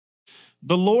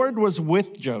The Lord was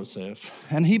with Joseph,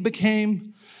 and he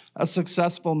became a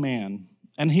successful man,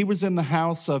 and he was in the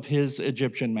house of his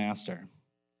Egyptian master.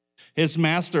 His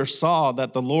master saw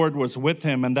that the Lord was with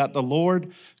him, and that the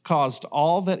Lord caused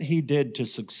all that he did to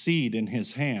succeed in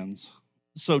his hands.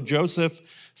 So Joseph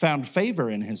found favor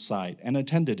in his sight and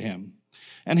attended him.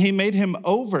 And he made him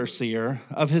overseer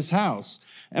of his house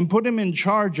and put him in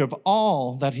charge of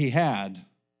all that he had.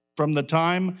 From the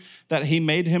time that he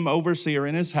made him overseer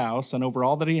in his house and over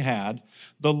all that he had,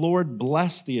 the Lord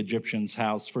blessed the Egyptian's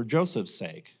house for Joseph's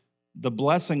sake. The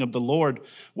blessing of the Lord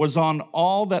was on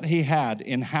all that he had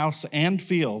in house and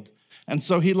field, and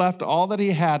so he left all that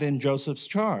he had in Joseph's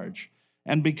charge.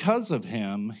 And because of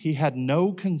him, he had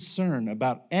no concern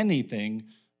about anything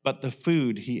but the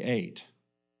food he ate.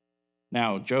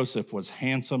 Now Joseph was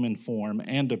handsome in form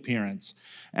and appearance,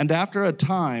 and after a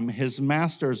time his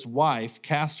master's wife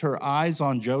cast her eyes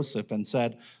on Joseph and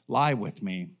said, "Lie with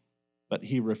me." But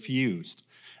he refused.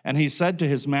 And he said to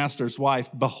his master's wife,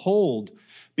 "Behold,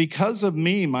 because of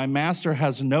me, my master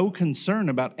has no concern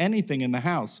about anything in the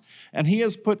house, and he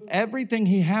has put everything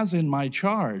he has in my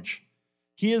charge.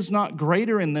 He is not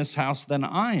greater in this house than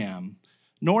I am,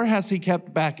 nor has he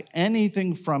kept back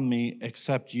anything from me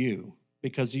except you,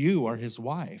 because you are his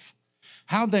wife.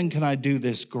 How then can I do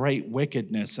this great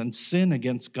wickedness and sin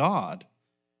against God?"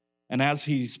 And as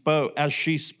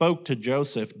she spoke to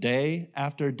Joseph day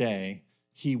after day,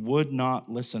 he would not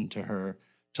listen to her,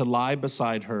 to lie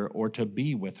beside her or to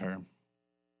be with her.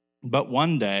 But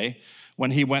one day,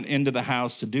 when he went into the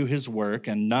house to do his work,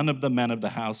 and none of the men of the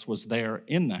house was there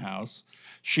in the house,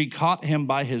 she caught him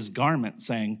by his garment,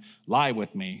 saying, "Lie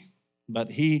with me."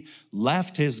 But he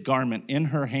left his garment in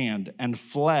her hand and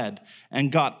fled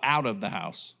and got out of the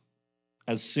house.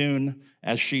 As soon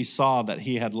as she saw that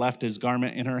he had left his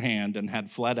garment in her hand and had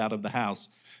fled out of the house,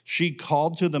 she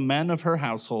called to the men of her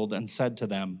household and said to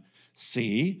them,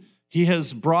 "See, he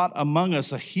has brought among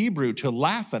us a Hebrew to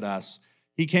laugh at us.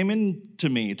 He came in to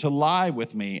me to lie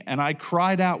with me, and I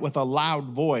cried out with a loud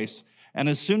voice. And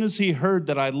as soon as he heard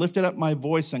that I lifted up my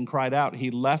voice and cried out,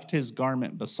 he left his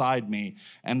garment beside me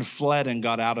and fled and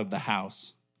got out of the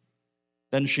house."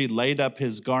 Then she laid up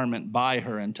his garment by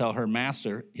her until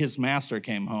his master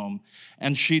came home.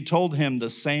 And she told him the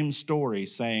same story,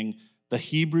 saying, "The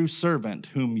Hebrew servant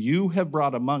whom you have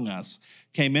brought among us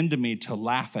came into me to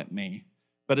laugh at me.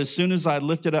 But as soon as I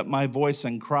lifted up my voice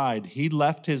and cried, he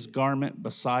left his garment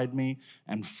beside me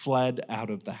and fled out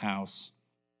of the house."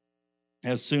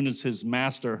 As soon as his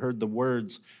master heard the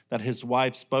words that his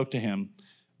wife spoke to him,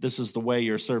 "This is the way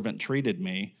your servant treated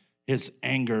me," his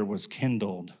anger was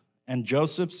kindled. And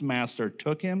Joseph's master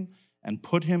took him and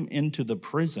put him into the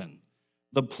prison,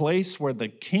 the place where the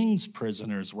king's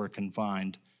prisoners were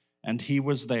confined, and he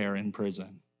was there in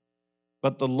prison.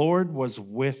 But the Lord was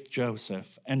with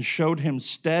Joseph and showed him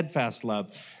steadfast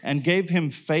love and gave him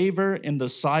favor in the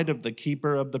sight of the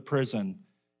keeper of the prison.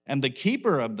 And the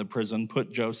keeper of the prison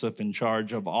put Joseph in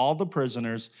charge of all the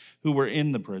prisoners who were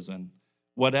in the prison.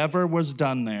 Whatever was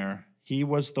done there, he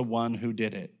was the one who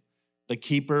did it. The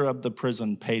keeper of the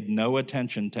prison paid no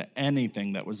attention to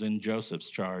anything that was in Joseph's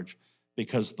charge,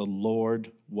 because the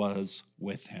Lord was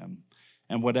with him.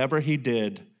 And whatever he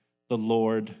did, the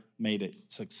Lord made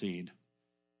it succeed.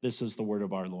 This is the word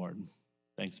of our Lord.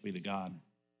 Thanks be to God.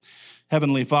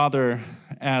 Heavenly Father,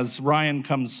 as Ryan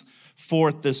comes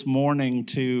forth this morning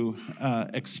to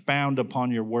expound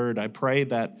upon your word, I pray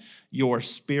that your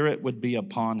Spirit would be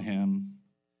upon him.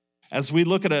 As we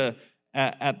look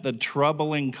at the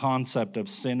troubling concept of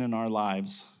sin in our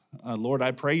lives, Lord,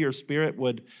 I pray your Spirit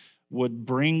would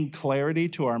bring clarity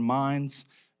to our minds,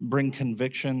 bring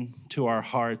conviction to our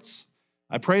hearts.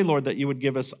 I pray, Lord, that you would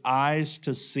give us eyes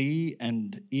to see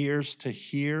and ears to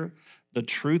hear the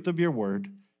truth of your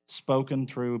word spoken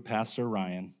through Pastor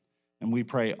Ryan. And we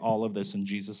pray all of this in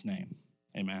Jesus' name.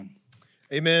 Amen.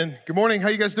 Amen. Good morning. How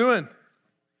you guys doing?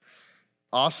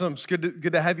 Awesome. It's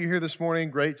good to have you here this morning.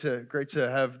 Great to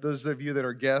have those of you that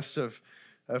are guests of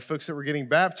folks that were getting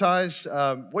baptized.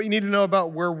 What you need to know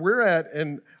about where we're at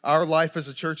in our life as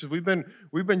a church is we've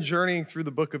been journeying through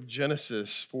the book of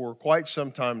Genesis for quite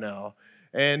some time now.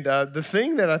 And the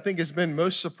thing that I think has been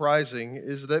most surprising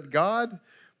is that God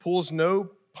pulls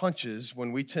no punches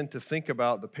when we tend to think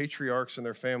about the patriarchs and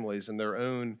their families and their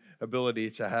own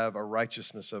ability to have a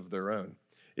righteousness of their own.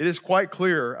 It is quite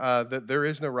clear that there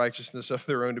is no righteousness of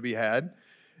their own to be had.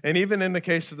 And even in the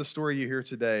case of the story you hear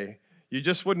today, you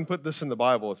just wouldn't put this in the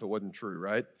Bible if it wasn't true,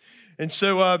 right? And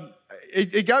so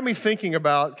it got me thinking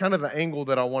about kind of the angle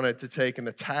that I wanted to take and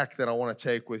the tack that I want to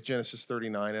take with Genesis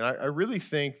 39. And I really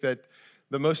think that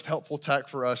the most helpful tack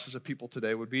for us as a people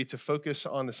today would be to focus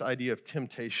on this idea of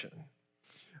temptation.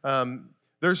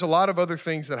 There's a lot of other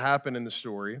things that happen in the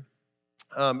story.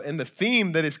 And the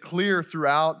theme that is clear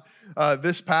throughout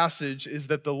this passage is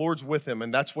that the Lord's with him,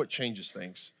 and that's what changes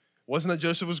things. It wasn't that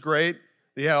Joseph was great,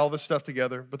 he had all this stuff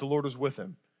together, but the Lord was with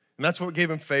him. And that's what gave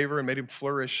him favor and made him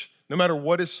flourish, no matter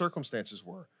what his circumstances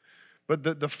were. But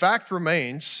the fact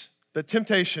remains that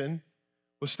temptation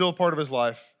was still a part of his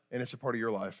life, and it's a part of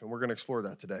your life, and we're going to explore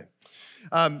that today.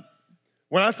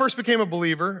 When I first became a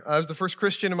believer, I was the first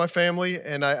Christian in my family,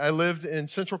 and I lived in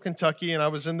central Kentucky, and I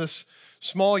was in this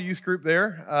small youth group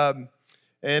there.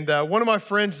 One of my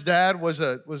friend's dad was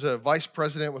a vice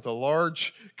president with a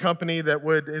large company that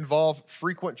would involve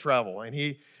frequent travel, and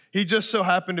he just so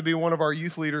happened to be one of our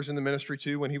youth leaders in the ministry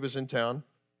too when he was in town.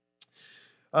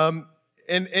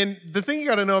 And the thing you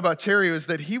got to know about Terry is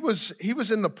that he was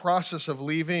in the process of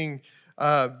leaving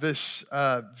this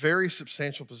very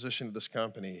substantial position of this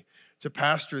company to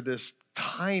pastor this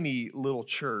tiny little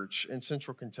church in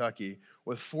central Kentucky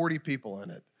with 40 people in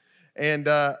it. And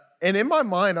in my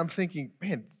mind, I'm thinking,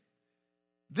 man,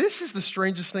 this is the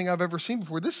strangest thing I've ever seen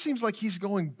before. This seems like he's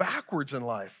going backwards in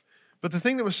life. But the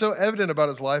thing that was so evident about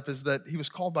his life is that he was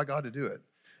called by God to do it.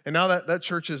 And now that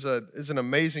church is an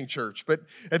amazing church. But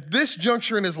at this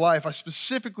juncture in his life, I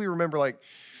specifically remember, like,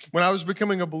 when I was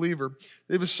becoming a believer,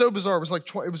 it was so bizarre.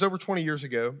 It was over 20 years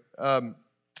ago.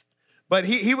 But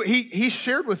he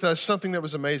shared with us something that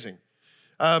was amazing.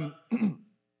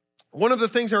 One of the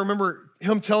things I remember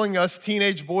him telling us,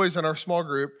 teenage boys in our small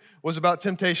group, was about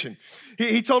temptation.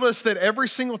 He told us that every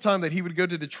single time that he would go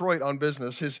to Detroit on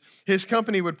business, his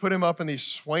company would put him up in these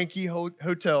swanky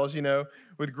hotels,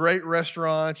 with great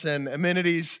restaurants and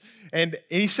amenities. And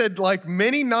he said, like,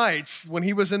 many nights when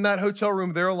he was in that hotel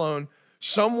room there alone,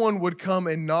 someone would come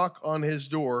and knock on his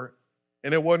door,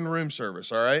 and it wasn't room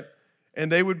service, all right?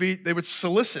 And they would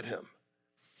solicit him.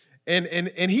 And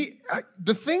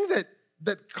the thing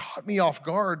that caught me off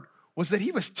guard was that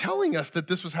he was telling us that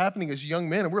this was happening as young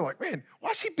men. And we're like, man,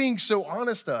 why is he being so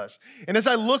honest to us? And as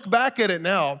I look back at it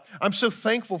now, I'm so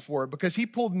thankful for it because he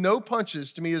pulled no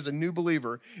punches to me as a new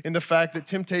believer in the fact that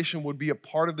temptation would be a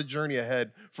part of the journey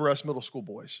ahead for us middle school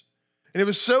boys. And it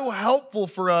was so helpful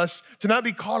for us to not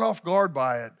be caught off guard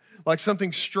by it, like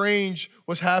something strange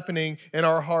was happening in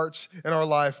our hearts and our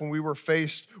life when we were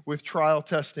faced with trial,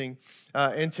 testing,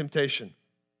 and temptation.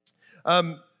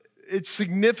 It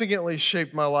significantly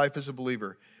shaped my life as a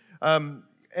believer. And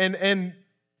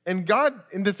God,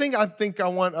 and the thing I think I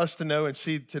want us to know and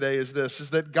see today is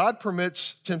that God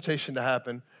permits temptation to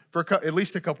happen for at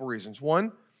least a couple reasons.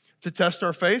 One, to test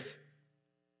our faith,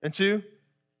 and two,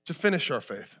 to finish our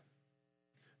faith.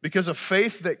 Because a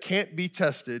faith that can't be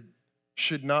tested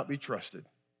should not be trusted.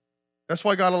 That's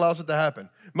why God allows it to happen.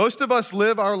 Most of us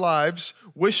live our lives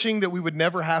wishing that we would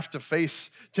never have to face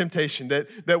temptation,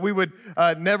 that we would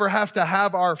never have to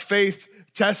have our faith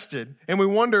tested. And we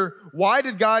wonder, why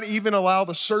did God even allow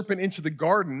the serpent into the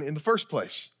garden in the first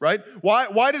place, right?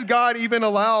 Why did God even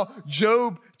allow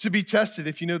Job to be tested,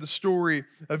 if you know the story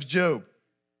of Job?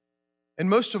 And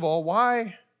most of all,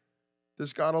 why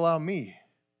does God allow me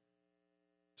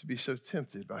to be so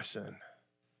tempted by sin?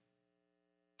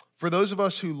 For those of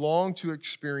us who long to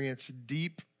experience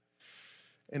deep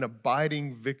and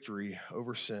abiding victory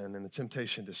over sin and the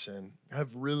temptation to sin, I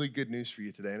have really good news for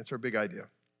you today, and it's our big idea,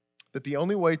 that the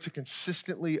only way to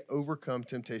consistently overcome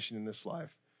temptation in this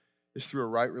life is through a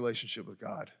right relationship with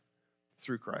God,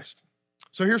 through Christ.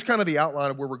 So here's kind of the outline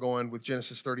of where we're going with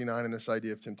Genesis 39 and this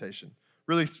idea of temptation.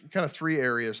 Really kind of three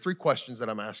areas, three questions that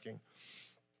I'm asking.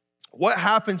 What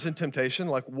happens in temptation?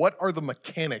 Like, what are the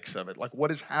mechanics of it? Like, what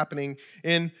is happening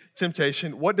in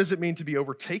temptation? What does it mean to be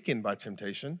overtaken by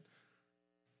temptation?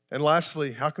 And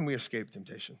lastly, how can we escape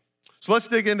temptation? So let's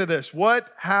dig into this. What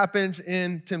happens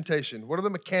in temptation? What are the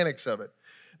mechanics of it?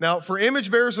 Now, for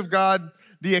image bearers of God,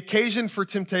 the occasion for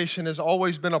temptation has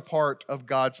always been a part of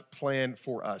God's plan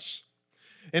for us.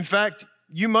 In fact,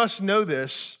 you must know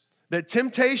this, that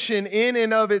temptation in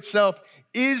and of itself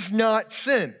is not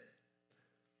sin.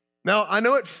 Now, I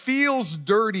know it feels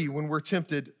dirty when we're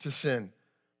tempted to sin,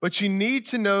 but you need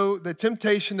to know that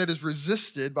temptation that is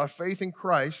resisted by faith in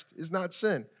Christ is not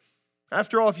sin.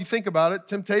 After all, if you think about it,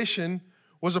 temptation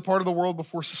was a part of the world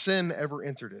before sin ever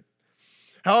entered it.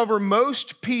 However,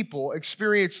 most people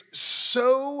experience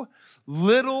so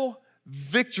little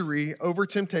victory over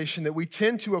temptation that we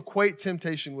tend to equate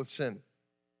temptation with sin.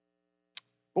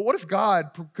 But what if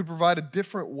God could provide a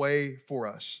different way for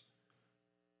us?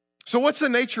 So what's the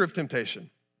nature of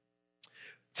temptation?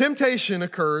 Temptation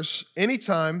occurs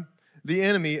anytime the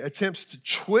enemy attempts to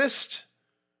twist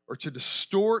or to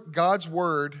distort God's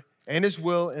word and his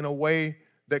will in a way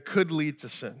that could lead to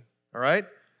sin, all right?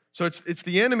 So it's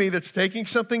the enemy that's taking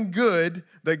something good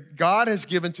that God has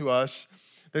given to us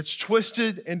that's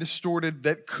twisted and distorted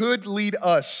that could lead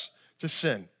us to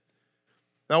sin.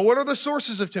 Now, what are the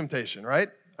sources of temptation, right?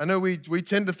 I know we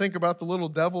tend to think about the little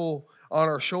devil on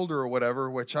our shoulder or whatever,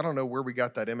 which I don't know where we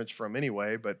got that image from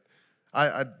anyway, but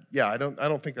I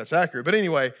don't think that's accurate. But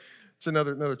anyway, it's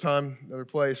another time, another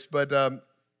place. But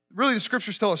really, the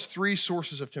scriptures tell us three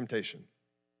sources of temptation: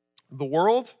 the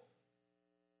world,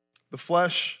 the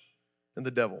flesh, and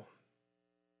the devil.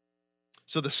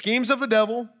 So the schemes of the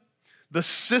devil, the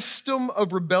system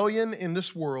of rebellion in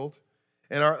this world,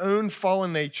 and our own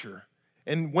fallen nature.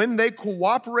 And when they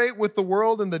cooperate with the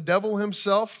world and the devil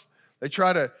himself, they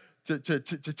try to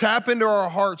tap into our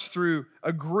hearts through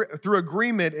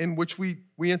agreement in which we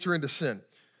enter into sin.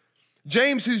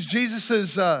 James, who's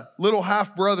Jesus' little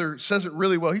half-brother, says it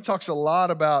really well. He talks a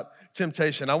lot about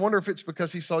temptation. I wonder if it's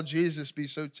because he saw Jesus be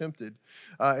so tempted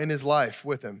in his life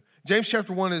with him. James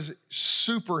chapter 1 is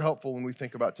super helpful when we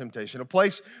think about temptation, a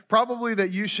place probably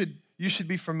that you should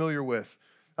be familiar with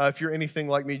if you're anything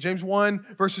like me. James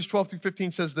 1, verses 12 through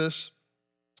 15 says this: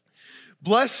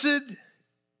 "Blessed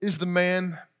is the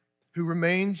man who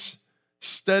remains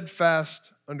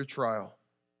steadfast under trial.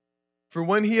 For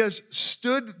when he has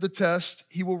stood the test,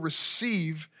 he will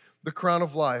receive the crown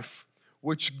of life,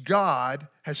 which God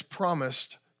has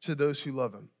promised to those who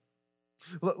love him.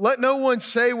 Let no one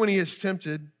say when he is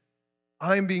tempted,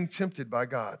 'I am being tempted by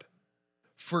God.'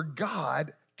 For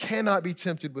God cannot be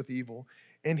tempted with evil,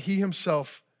 and he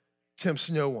himself tempts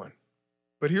no one."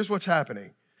 But here's what's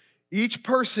happening. Each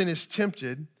person is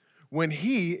tempted when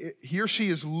he or she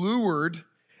is lured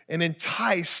and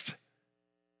enticed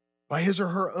by his or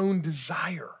her own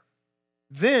desire.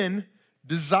 Then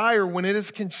desire, when it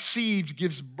is conceived,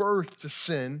 gives birth to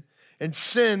sin, and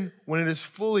sin, when it is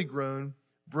fully grown,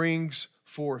 brings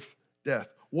forth death.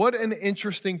 What an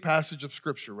interesting passage of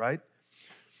Scripture, right?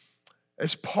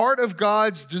 As part of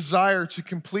God's desire to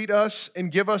complete us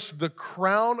and give us the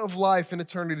crown of life in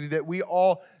eternity that we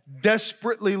all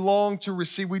desperately long to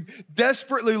receive, we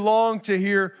desperately long to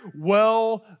hear,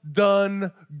 "Well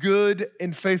done, good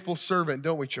and faithful servant,"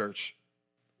 don't we, church?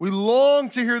 We long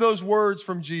to hear those words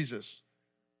from Jesus.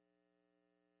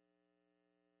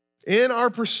 In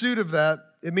our pursuit of that,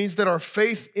 it means that our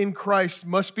faith in Christ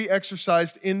must be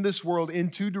exercised in this world in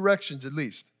two directions at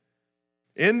least.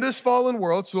 In this fallen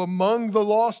world, so among the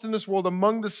lost in this world,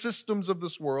 among the systems of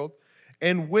this world,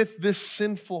 and with this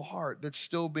sinful heart that's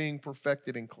still being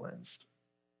perfected and cleansed.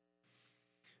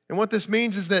 And what this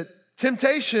means is that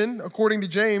temptation, according to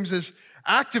James, is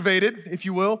activated, if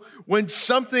you will, when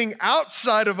something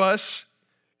outside of us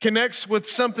connects with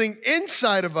something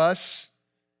inside of us,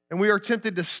 and we are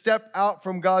tempted to step out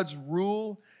from God's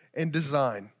rule and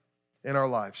design in our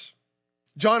lives.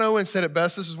 John Owen said it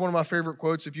best. This is one of my favorite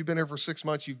quotes. If you've been here for 6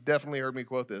 months, you've definitely heard me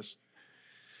quote this.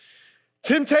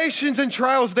 "Temptations and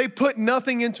trials, they put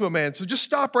nothing into a man." So just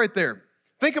stop right there.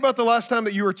 Think about the last time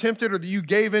that you were tempted or that you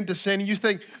gave in to sin, and you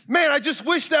think, "Man, I just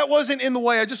wish that wasn't in the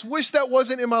way. I just wish that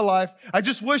wasn't in my life. I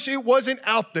just wish it wasn't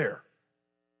out there."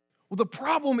 Well, the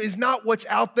problem is not what's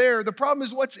out there. The problem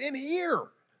is what's in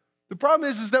here. The problem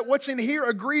is that what's in here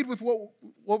agreed with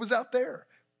what was out there.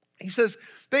 He says,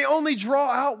 they only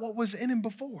draw out what was in him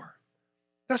before.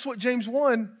 That's what James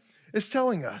 1 is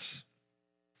telling us.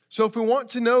 So if we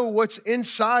want to know what's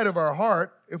inside of our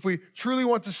heart, if we truly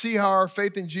want to see how our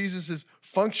faith in Jesus is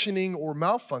functioning or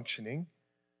malfunctioning,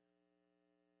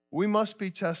 we must be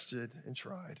tested and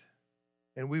tried.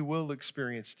 And we will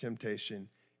experience temptation.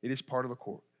 It is part of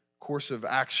the course of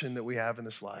action that we have in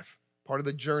this life, part of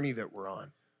the journey that we're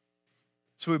on.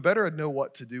 So we better know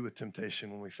what to do with temptation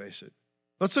when we face it.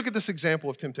 Let's look at this example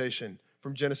of temptation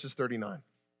from Genesis 39.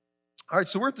 All right,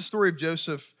 so we're at the story of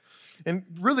Joseph, and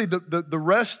really the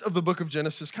rest of the book of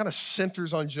Genesis kind of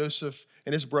centers on Joseph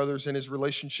and his brothers and his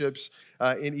relationships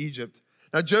in Egypt.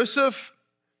 Now, Joseph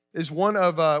is one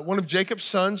of Jacob's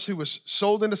sons who was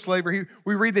sold into slavery.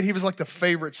 We read that he was like the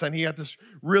favorite son. He had this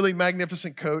really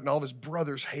magnificent coat, and all of his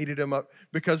brothers hated him up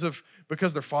because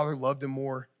their father loved him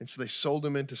more, and so they sold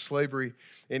him into slavery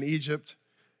in Egypt.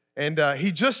 And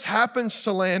he just happens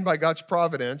to land by God's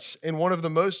providence in one of the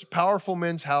most powerful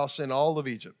men's house in all of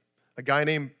Egypt, a guy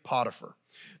named Potiphar.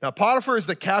 Now, Potiphar is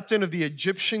the captain of the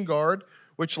Egyptian guard,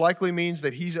 which likely means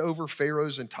that he's over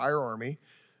Pharaoh's entire army.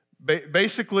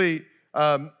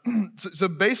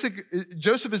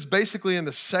 Joseph is basically in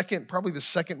probably the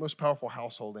second most powerful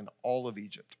household in all of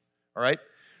Egypt, all right?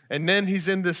 And then he's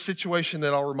in this situation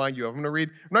that I'll remind you of. I'm not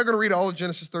going to read all of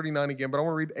Genesis 39 again, but I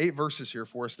want to read 8 verses here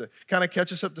for us to kind of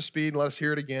catch us up to speed and let us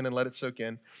hear it again and let it soak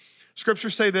in.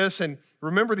 Scriptures say this, and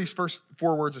remember these first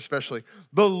 4 words especially.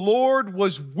 The Lord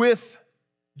was with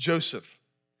Joseph,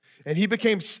 and he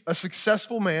became a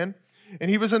successful man, and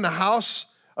he was in the house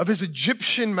of his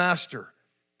Egyptian master.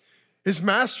 His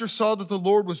master saw that the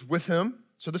Lord was with him.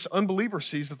 So this unbeliever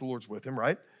sees that the Lord's with him,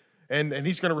 right? And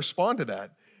he's going to respond to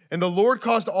that. And the Lord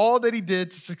caused all that he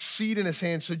did to succeed in his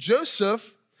hands. So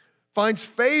Joseph finds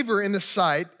favor in the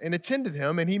sight and attended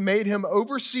him, and he made him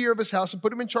overseer of his house and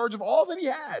put him in charge of all that he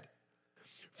had.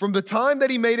 From the time that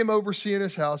he made him overseer in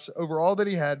his house over all that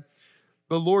he had,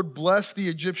 the Lord blessed the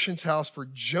Egyptian's house for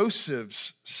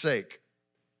Joseph's sake.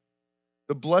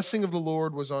 The blessing of the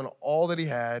Lord was on all that he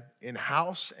had in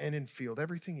house and in field,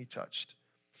 everything he touched.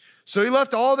 So he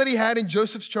left all that he had in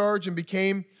Joseph's charge and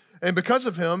because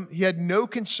of him, he had no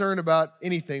concern about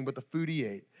anything but the food he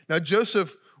ate. Now,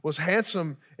 Joseph was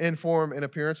handsome in form and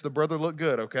appearance. The brother looked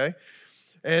good, okay?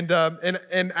 And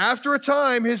after a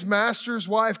time, his master's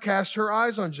wife cast her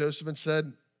eyes on Joseph and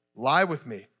said, "Lie with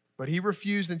me." But he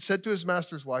refused and said to his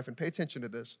master's wife, and pay attention to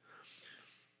this,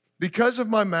 "Because of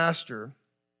my master,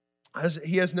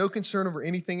 he has no concern over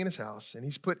anything in his house, and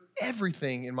he's put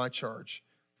everything in my charge.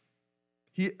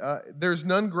 There's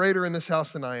none greater in this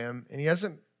house than I am, and he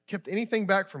hasn't kept anything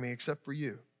back from me except for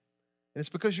you. And it's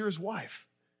because you're his wife.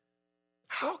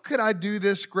 How could I do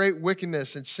this great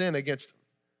wickedness and sin against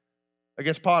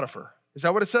Potiphar?" Is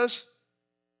that what it says?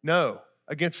 No,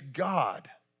 against God.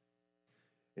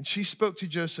 And she spoke to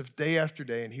Joseph day after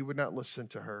day, and he would not listen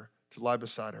to her, to lie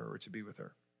beside her, or to be with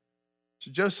her.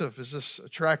 So Joseph is this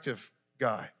attractive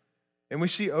guy. And we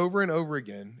see over and over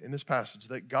again in this passage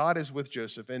that God is with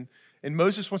Joseph. And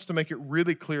Moses wants to make it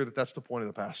really clear that that's the point of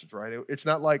the passage, right? It's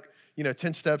not like,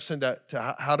 10 steps into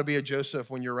how to be a Joseph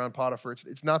when you're around Potiphar.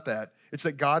 It's not that. It's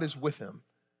that God is with him.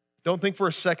 Don't think for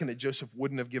a second that Joseph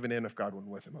wouldn't have given in if God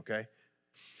wasn't with him, okay?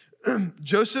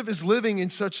 Joseph is living in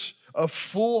such a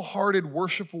full-hearted,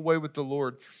 worshipful way with the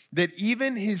Lord that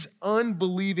even his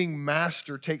unbelieving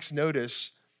master takes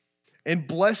notice and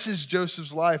blesses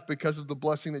Joseph's life because of the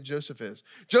blessing that Joseph is.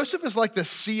 Joseph is like the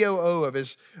COO of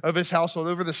his household,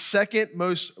 over the second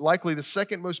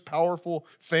most powerful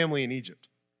family in Egypt.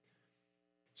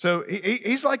 So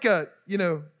he's like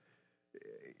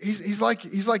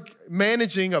he's like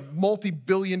managing a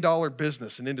multi-billion-dollar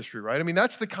business and industry, right? I mean,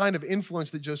 that's the kind of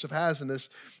influence that Joseph has in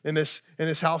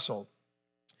this household.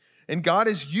 And God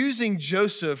is using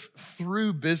Joseph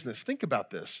through business. Think about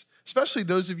this, especially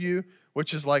those of you,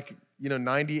 which is like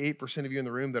 98% of you in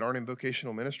the room that aren't in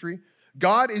vocational ministry.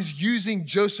 God is using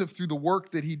Joseph through the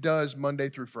work that he does Monday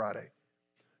through Friday.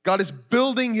 God is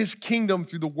building his kingdom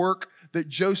through the work that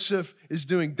Joseph is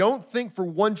doing. Don't think for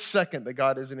 1 second that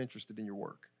God isn't interested in your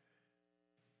work.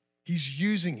 He's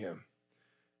using him.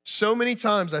 So many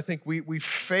times I think we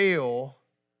fail,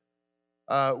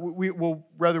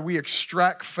 we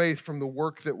extract faith from the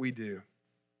work that we do.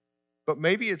 But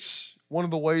maybe it's one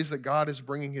of the ways that God is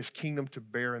bringing his kingdom to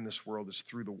bear in this world is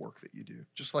through the work that you do,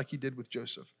 just like he did with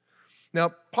Joseph.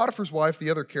 Now, Potiphar's wife, the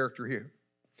other character here,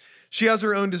 she has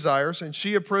her own desires, and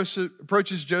she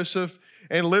approaches Joseph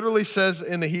and literally says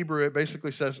in the Hebrew, it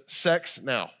basically says, "Sex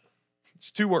now." It's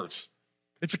 2 words.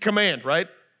 It's a command, right?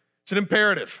 It's an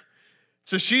imperative.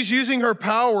 So she's using her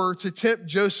power to tempt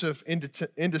Joseph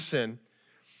into sin.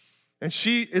 And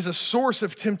she is a source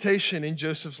of temptation in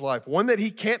Joseph's life, one that he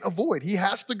can't avoid. He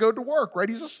has to go to work, right?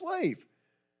 He's a slave.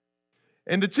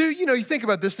 And the two, you think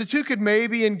about this, the two could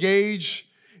maybe engage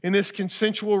in this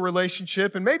consensual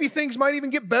relationship, and maybe things might even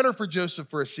get better for Joseph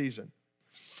for a season.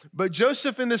 But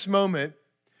Joseph in this moment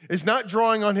is not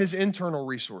drawing on his internal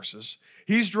resources.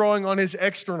 He's drawing on his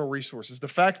external resources, the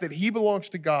fact that he belongs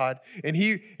to God, and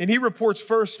he reports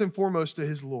first and foremost to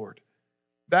his Lord.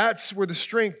 That's where the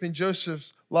strength in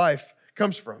Joseph's life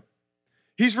comes from.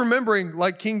 He's remembering,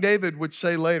 like King David would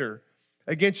say later,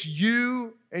 "Against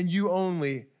you and you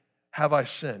only have I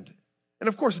sinned." And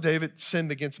of course, David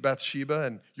sinned against Bathsheba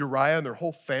and Uriah and their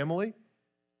whole family.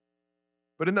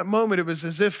 But in that moment, it was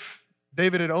as if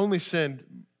David had only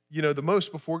sinned, the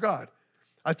most before God.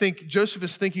 I think Joseph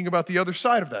is thinking about the other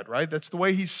side of that, right? That's the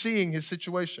way he's seeing his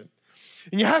situation.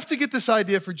 And you have to get this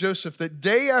idea for Joseph that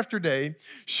day after day,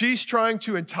 she's trying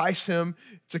to entice him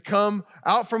to come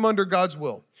out from under God's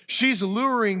will. She's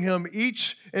luring him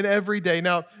each and every day.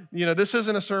 Now, this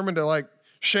isn't a sermon to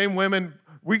shame women.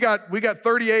 We got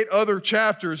 38 other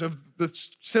chapters of the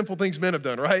simple things men have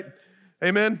done, right?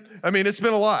 Amen? I mean, it's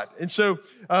been a lot. And so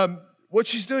what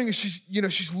she's doing is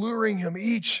she's luring him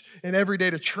each and every day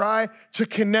to try to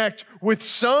connect with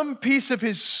some piece of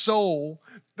his soul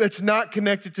that's not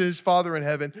connected to his Father in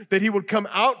heaven, that he would come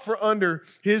out from under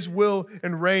his will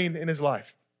and reign in his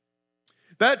life.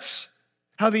 That's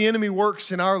how the enemy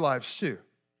works in our lives too.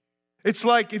 It's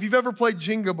like if you've ever played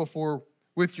Jenga before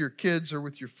with your kids or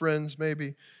with your friends,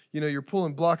 maybe, you're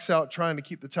pulling blocks out, trying to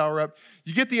keep the tower up.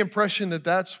 You get the impression that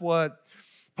that's what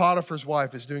Potiphar's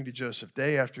wife is doing to Joseph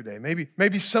day after day.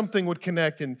 Maybe something would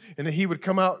connect and that he would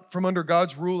come out from under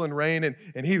God's rule and reign and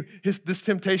this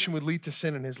temptation would lead to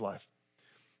sin in his life.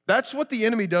 That's what the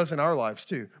enemy does in our lives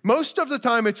too. Most of the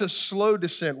time it's a slow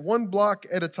descent, one block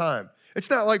at a time. It's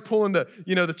not like pulling the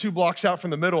 2 blocks out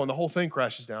from the middle and the whole thing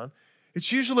crashes down. It's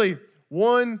usually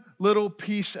one little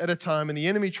piece at a time, and the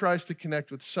enemy tries to connect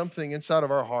with something inside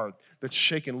of our heart that's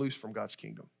shaken loose from God's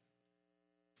kingdom.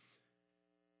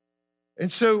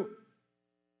 And so,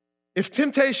 if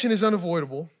temptation is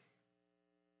unavoidable,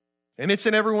 and it's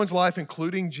in everyone's life,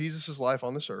 including Jesus' life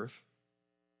on this earth,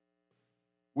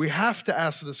 we have to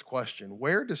ask this question: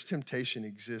 where does temptation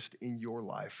exist in your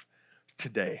life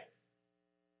today?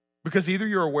 Because either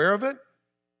you're aware of it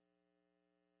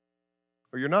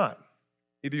or you're not.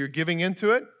 Either you're giving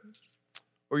into it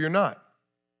or you're not.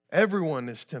 Everyone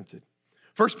is tempted.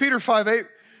 1 Peter 5:8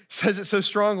 says it so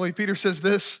strongly. Peter says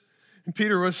this, and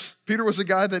Peter was a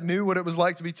guy that knew what it was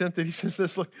like to be tempted. He says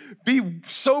this, look, be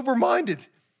sober-minded.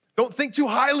 Don't think too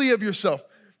highly of yourself.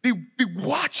 Be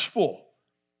watchful.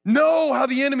 Know how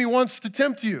the enemy wants to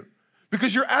tempt you,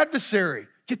 because your adversary,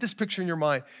 get this picture in your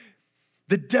mind,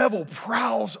 the devil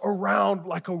prowls around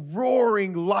like a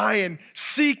roaring lion,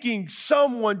 seeking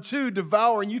someone to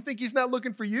devour, and you think he's not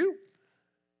looking for you?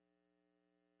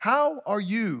 How are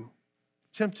you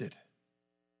tempted?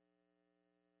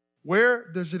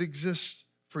 Where does it exist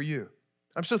for you?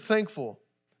 I'm so thankful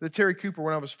that Terry Cooper,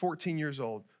 when I was 14 years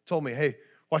old, told me, hey,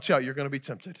 watch out, you're going to be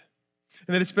tempted.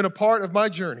 And that it's been a part of my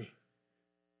journey.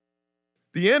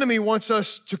 The enemy wants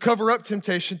us to cover up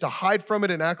temptation, to hide from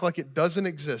it and act like it doesn't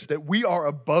exist, that we are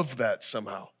above that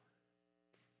somehow.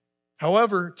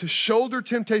 However, to shoulder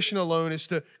temptation alone is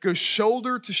to go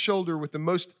shoulder to shoulder with the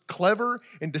most clever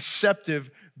and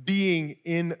deceptive being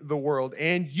in the world,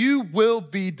 and you will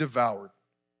be devoured.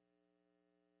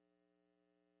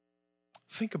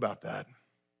 Think about that.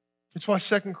 That's why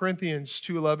 2 Corinthians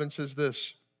 2:11 says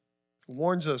this. It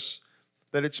warns us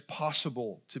that it's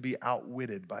possible to be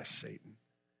outwitted by Satan.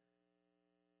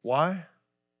 Why?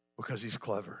 Because he's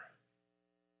clever.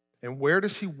 And where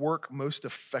does he work most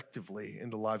effectively in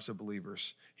the lives of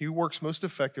believers? He works most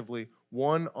effectively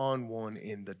one-on-one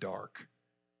in the dark.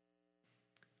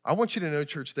 I want you to know,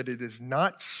 church, that it is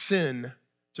not sin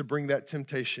to bring that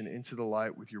temptation into the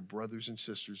light with your brothers and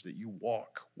sisters that you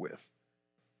walk with.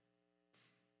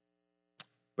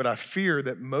 But I fear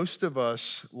that most of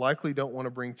us likely don't want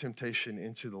to bring temptation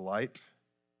into the light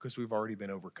because we've already been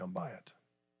overcome by it.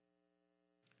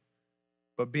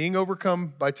 But being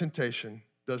overcome by temptation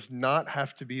does not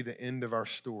have to be the end of our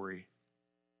story.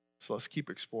 So let's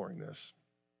keep exploring this.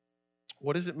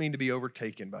 What does it mean to be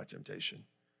overtaken by temptation?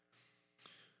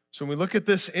 So when we look at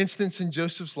this instance in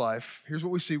Joseph's life, here's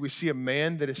what we see. We see a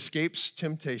man that escapes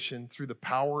temptation through the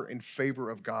power and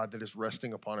favor of God that is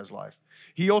resting upon his life.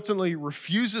 He ultimately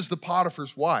refuses the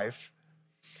Potiphar's wife,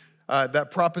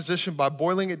 that proposition, by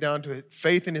boiling it down to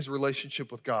faith in his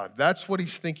relationship with God. That's what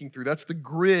he's thinking through. That's the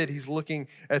grid he's looking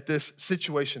at this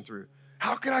situation through.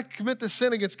 How can I commit this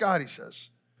sin against God, he says.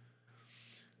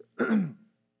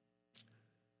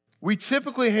 We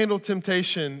typically handle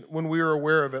temptation when we are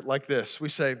aware of it like this. We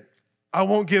say, I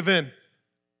won't give in.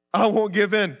 I won't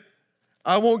give in.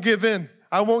 I won't give in.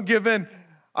 I won't give in.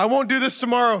 I won't do this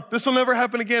tomorrow. This will never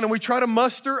happen again. And we try to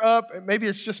muster up. Maybe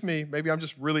it's just me. Maybe I'm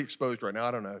just really exposed right now.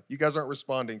 I don't know. You guys aren't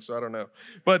responding, so I don't know.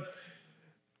 But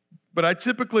I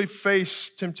typically face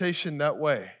temptation that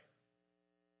way.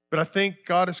 But I think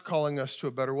God is calling us to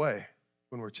a better way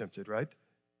when we're tempted, right?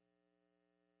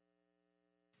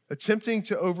 Attempting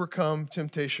to overcome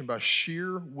temptation by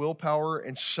sheer willpower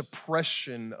and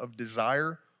suppression of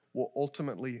desire will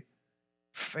ultimately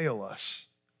fail us.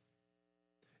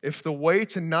 If the way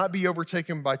to not be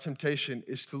overtaken by temptation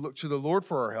is to look to the Lord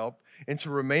for our help and to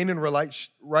remain in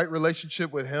right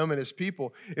relationship with Him and His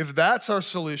people, if that's our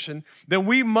solution, then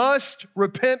we must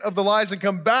repent of the lies and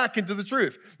come back into the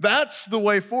truth. That's the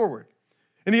way forward.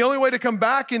 And the only way to come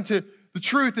back into the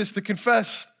truth is to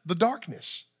confess the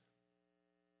darkness.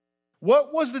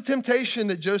 What was the temptation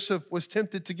that Joseph was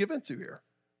tempted to give into here?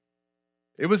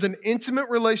 It was an intimate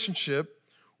relationship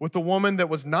with a woman that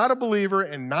was not a believer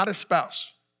and not a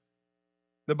spouse.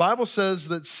 The Bible says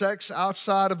that sex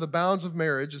outside of the bounds of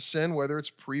marriage is sin, whether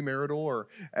it's premarital or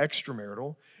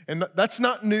extramarital. And that's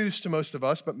not news to most of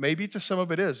us, but maybe to some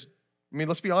of it is. I mean,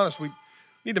 let's be honest, we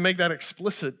need to make that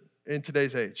explicit in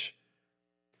today's age.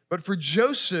 But for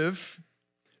Joseph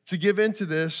to give into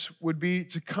this would be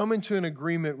to come into an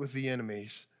agreement with the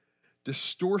enemy's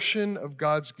distortion of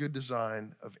God's good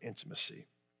design of intimacy.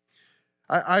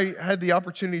 I had the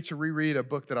opportunity to reread a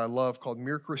book that I love called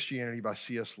Mere Christianity by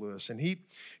C.S. Lewis. And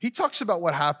he talks about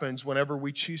what happens whenever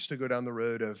we choose to go down the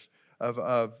road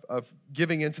of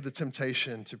giving into the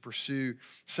temptation to pursue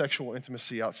sexual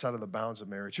intimacy outside of the bounds of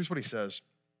marriage. Here's what he says.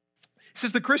 He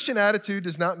says, the Christian attitude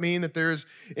does not mean that there is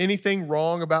anything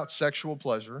wrong about sexual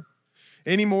pleasure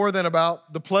any more than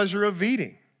about the pleasure of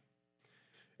eating.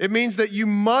 It means that you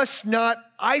must not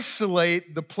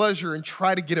isolate the pleasure and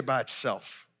try to get it by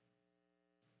itself,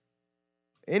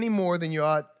 any more than you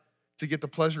ought to get the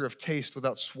pleasure of taste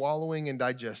without swallowing and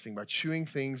digesting, by chewing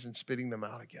things and spitting them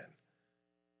out again.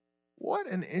 What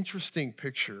an interesting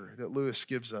picture that Lewis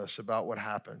gives us about what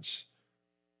happens.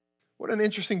 What an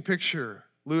interesting picture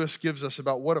Lewis gives us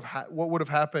about what would have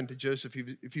happened to Joseph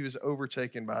if he was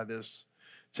overtaken by this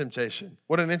temptation.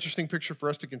 What an interesting picture for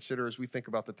us to consider as we think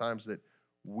about the times that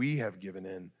we have given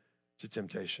in to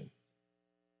temptation.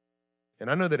 And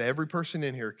I know that every person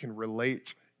in here can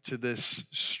relate to this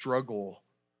struggle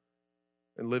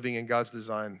in living in God's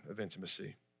design of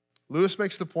intimacy. Lewis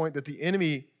makes the point that the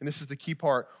enemy, and this is the key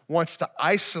part, wants to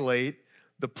isolate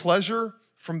the pleasure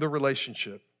from the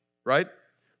relationship, right?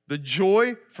 The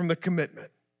joy from the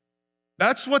commitment.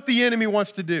 That's what the enemy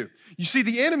wants to do. You see,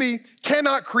 the enemy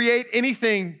cannot create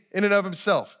anything in and of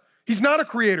himself. He's not a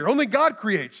creator. Only God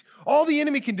creates. All the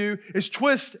enemy can do is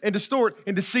twist and distort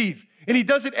and deceive. And he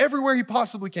does it everywhere he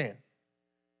possibly can.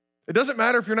 It doesn't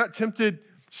matter if you're not tempted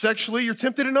sexually, you're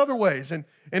tempted in other ways. And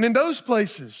in those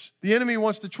places, the enemy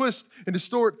wants to twist and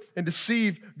distort and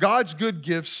deceive God's good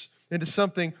gifts into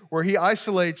something where he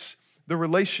isolates the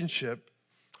relationship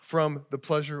from the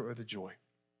pleasure or the joy.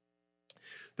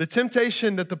 The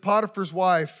temptation that the Potiphar's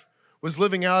wife was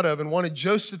living out of and wanted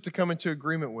Joseph to come into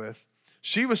agreement with,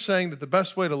 she was saying that the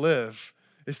best way to live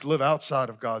is to live outside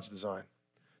of God's design.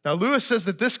 Now, Lewis says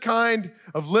that this kind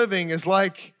of living is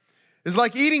like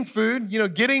eating food,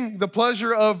 getting the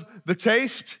pleasure of the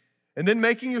taste and then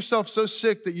making yourself so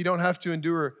sick that you don't have to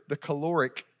endure the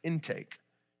caloric intake.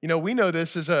 We know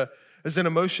this as an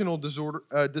emotional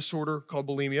disorder called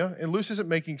bulimia, and Lewis he's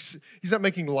not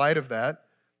making light of that,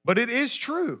 but it is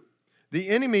true. The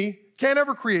enemy can't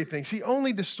ever create things. He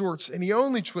only distorts and he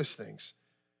only twists things.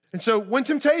 And so when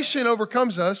temptation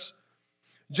overcomes us,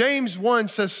 James 1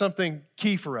 says something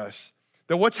key for us,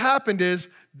 that what's happened is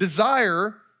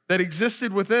desire that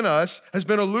existed within us has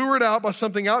been allured out by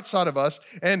something outside of us,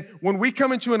 and when we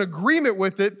come into an agreement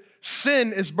with it,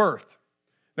 sin is birthed.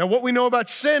 Now, what we know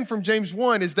about sin from James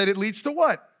 1 is that it leads to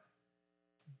what?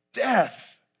 Death.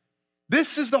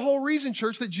 This is the whole reason,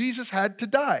 church, that Jesus had to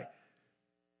die.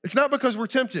 It's not because we're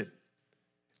tempted.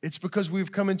 It's because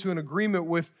we've come into an agreement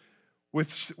with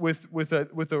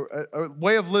a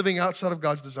way of living outside of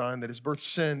God's design that has birthed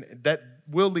sin that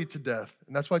will lead to death.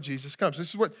 And that's why Jesus comes. This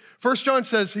is what 1 John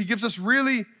says. He gives us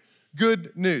really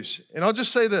good news. And I'll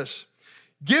just say this.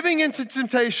 Giving into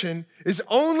temptation is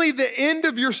only the end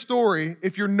of your story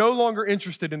if you're no longer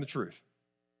interested in the truth.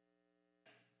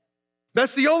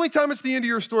 That's the only time it's the end of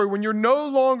your story, when you're no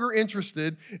longer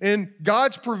interested in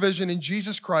God's provision in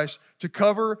Jesus Christ to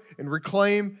cover and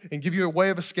reclaim and give you a way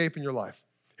of escape in your life.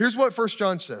 Here's what 1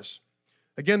 John says.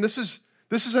 Again, this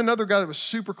is another guy that was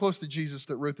super close to Jesus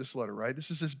that wrote this letter, right?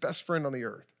 This is his best friend on the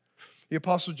earth, the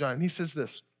Apostle John. And he says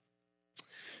this: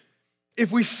 if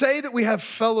we say that we have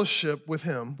fellowship with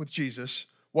him, with Jesus,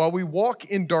 while we walk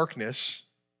in darkness,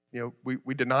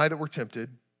 we deny that we're tempted,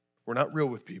 we're not real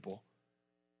with people.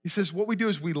 He says what we do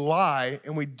is we lie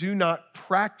and we do not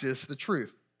practice the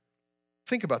truth.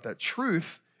 Think about that.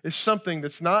 Truth is something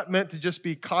that's not meant to just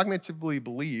be cognitively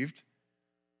believed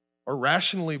or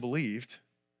rationally believed,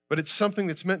 but it's something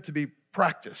that's meant to be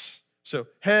practiced. So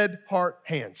head, heart,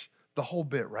 hands, the whole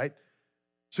bit, right?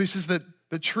 So he says that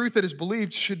the truth that is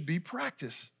believed should be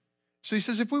practiced. So he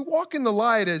says if we walk in the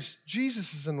light as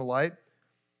Jesus is in the light,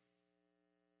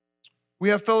 we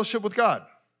have fellowship with God.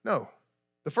 No.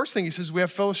 The first thing he says, we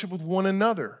have fellowship with one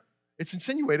another. It's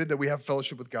insinuated that we have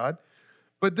fellowship with God,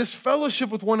 but this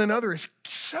fellowship with one another is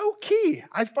so key.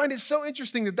 I find it so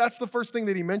interesting that that's the first thing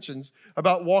that he mentions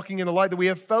about walking in the light, that we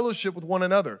have fellowship with one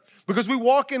another. Because we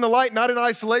walk in the light not in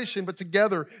isolation, but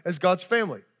together as God's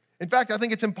family. In fact, I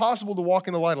think it's impossible to walk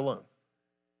in the light alone.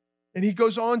 And he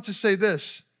goes on to say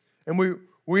this, and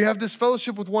we have this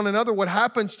fellowship with one another. What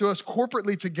happens to us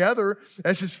corporately together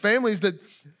as his family is that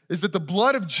the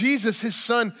blood of Jesus, his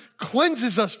son,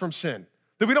 cleanses us from sin.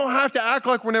 That we don't have to act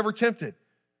like we're never tempted.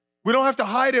 We don't have to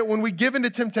hide it when we give into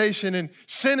temptation and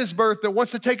sin is birthed that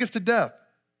wants to take us to death.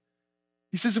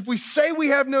 He says if we say we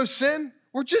have no sin,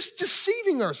 we're just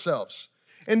deceiving ourselves.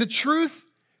 And the truth,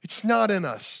 it's not in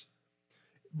us.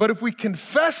 But if we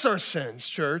confess our sins,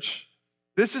 church,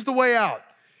 this is the way out.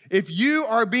 If you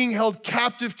are being held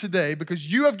captive today because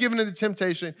you have given into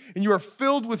temptation and you are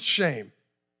filled with shame,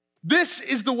 this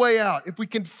is the way out. If we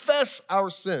confess our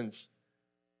sins,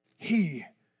 He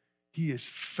is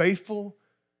faithful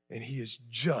and He is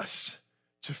just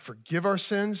to forgive our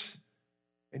sins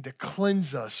and to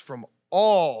cleanse us from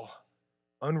all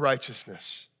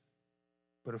unrighteousness.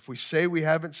 But if we say we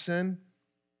haven't sinned,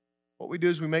 what we do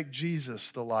is we make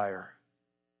Jesus the liar,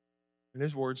 and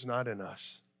His word's not in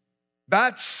us.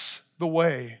 That's the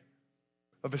way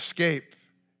of escape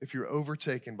if you're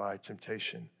overtaken by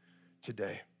temptation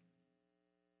today.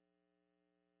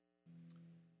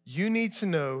 You need to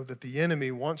know that the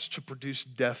enemy wants to produce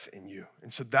death in you.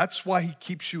 And so that's why he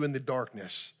keeps you in the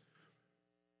darkness.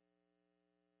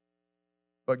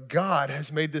 But God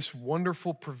has made this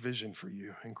wonderful provision for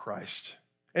you in Christ.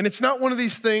 And it's not one of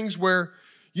these things where,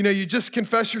 you just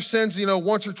confess your sins,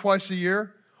 once or twice a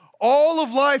year. All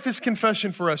of life is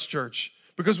confession for us, church,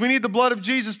 because we need the blood of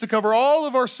Jesus to cover all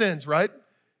of our sins, right?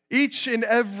 Each and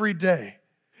every day.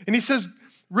 And he says,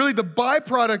 really the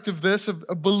byproduct of this,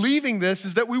 of believing this,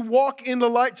 is that we walk in the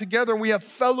light together and we have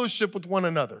fellowship with one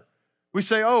another. We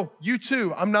say, oh, you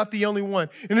too, I'm not the only one.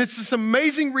 And it's this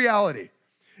amazing reality.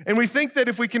 And we think that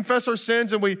if we confess our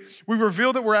sins and we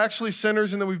reveal that we're actually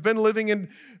sinners and that we've been living in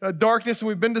darkness and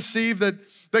we've been deceived,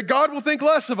 that God will think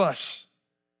less of us.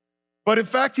 But in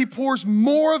fact, He pours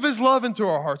more of His love into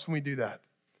our hearts when we do that.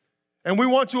 And we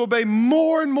want to obey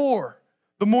more and more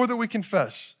the more that we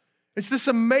confess. It's this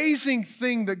amazing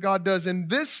thing that God does, and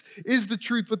this is the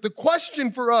truth. But the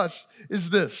question for us is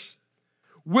this: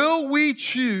 will we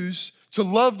choose to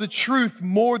love the truth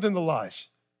more than the lies?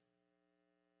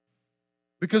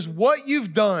 Because what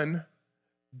you've done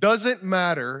doesn't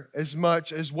matter as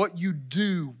much as what you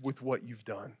do with what you've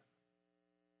done.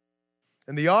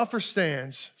 And the offer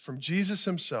stands from Jesus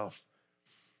Himself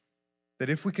that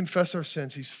if we confess our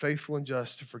sins, He's faithful and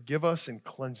just to forgive us and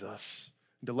cleanse us,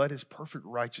 and to let His perfect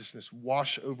righteousness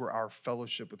wash over our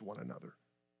fellowship with one another.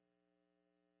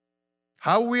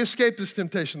 How will we escape this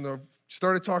temptation? Though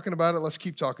started talking about it, let's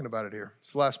keep talking about it here.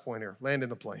 It's the last point here. Land in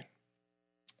the plane.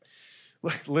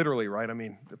 Literally, right? I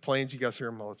mean, the planes, you guys hear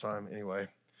them all the time. Anyway,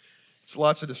 it's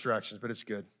lots of distractions, but it's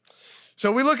good.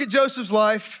 So we look at Joseph's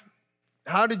life.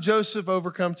 How did Joseph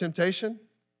overcome temptation? It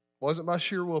wasn't by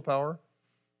sheer willpower.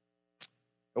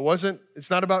 It's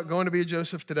not about going to be a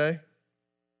Joseph today.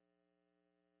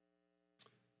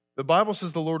 The Bible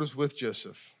says the Lord was with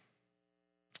Joseph.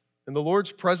 And the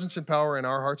Lord's presence and power in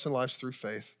our hearts and lives through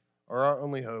faith are our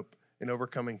only hope in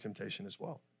overcoming temptation as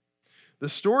well. The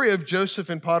story of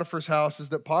Joseph in Potiphar's house is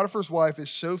that Potiphar's wife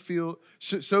is so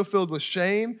filled with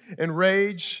shame and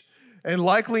rage and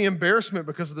likely embarrassment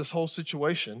because of this whole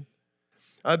situation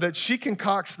that she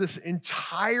concocts this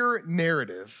entire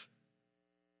narrative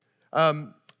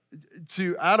out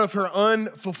of her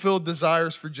unfulfilled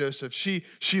desires for Joseph. She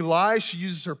lies, she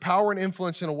uses her power and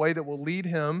influence in a way that will lead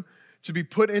him to be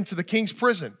put into the king's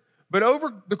prison. But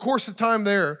over the course of time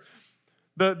there,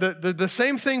 the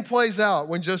same thing plays out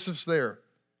when Joseph's there.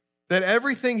 That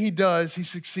everything he does, he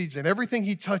succeeds in. Everything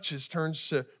he touches turns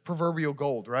to proverbial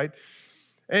gold, right?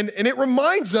 And it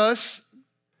reminds us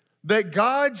that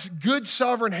God's good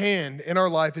sovereign hand in our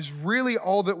life is really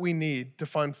all that we need to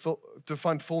find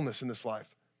fullness in this life.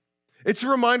 It's a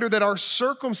reminder that our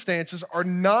circumstances are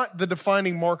not the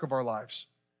defining mark of our lives.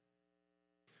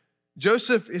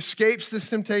 Joseph escapes this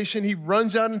temptation. He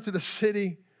runs out into the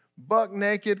city, buck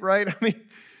naked, right?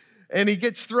 And he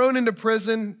gets thrown into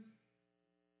prison,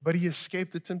 but he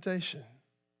escaped the temptation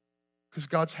because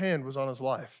God's hand was on his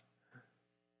life.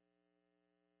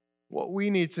 What we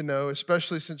need to know,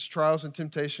 especially since trials and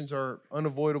temptations are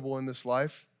unavoidable in this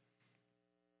life,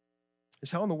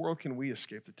 is how in the world can we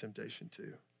escape the temptation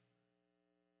too?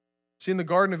 See, in the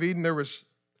Garden of Eden, there was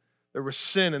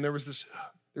sin, and there was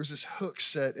this hook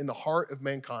set in the heart of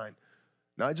mankind,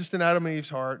 not just in Adam and Eve's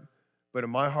heart, but in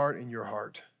my heart and your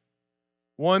heart.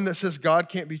 One that says God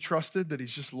can't be trusted, that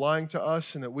He's just lying to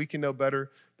us, and that we can know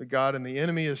better than God, and the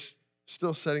enemy is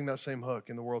still setting that same hook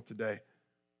in the world today.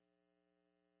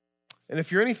 And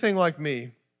if you're anything like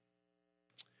me,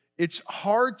 it's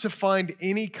hard to find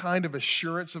any kind of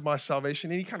assurance of my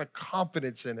salvation, any kind of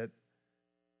confidence in it,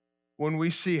 when we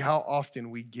see how often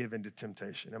we give into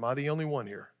temptation. Am I the only one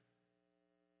here?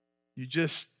 You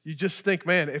just think,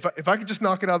 man, if I could just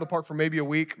knock it out of the park for maybe a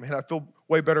week, man, I feel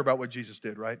way better about what Jesus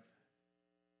did, right?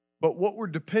 But what we're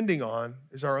depending on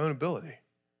is our own ability.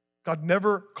 God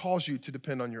never calls you to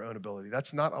depend on your own ability.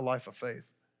 That's not a life of faith.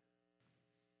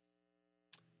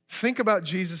 think about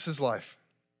Jesus' life.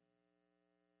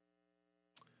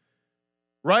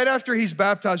 Right after he's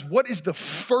baptized, what is the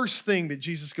first thing that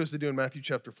Jesus goes to do in Matthew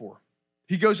chapter 4?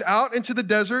 He goes out into the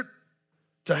desert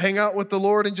to hang out with the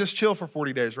Lord and just chill for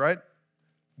 40 days, right?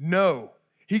 No.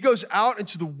 He goes out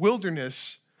into the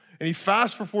wilderness and he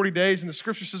fasts for 40 days, and the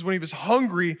scripture says when he was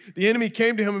hungry, the enemy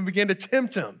came to him and began to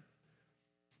tempt him.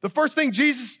 The first thing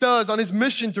Jesus does on his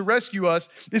mission to rescue us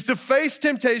is to face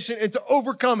temptation and to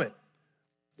overcome it.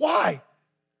 Why?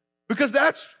 Because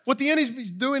that's what the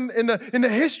enemy's doing in the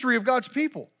history of God's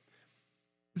people.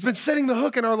 He's been setting the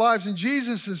hook in our lives, and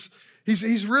Jesus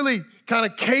he's really kind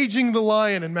of caging the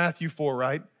lion in Matthew 4,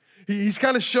 right? He's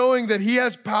kind of showing that he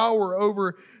has power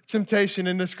over temptation.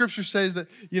 And the scripture says that,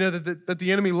 that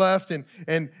the enemy left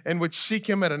and would seek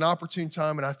him at an opportune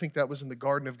time. And I think that was in the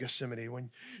Garden of Gethsemane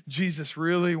when Jesus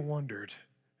really wondered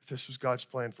if this was God's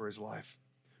plan for his life.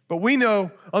 But we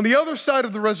know on the other side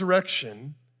of the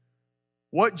resurrection,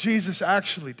 what Jesus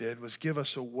actually did was give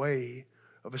us a way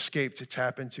of escape to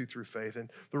tap into through faith. And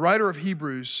the writer of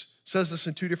Hebrews says this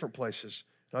in two different places.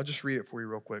 And I'll just read it for you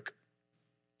real quick.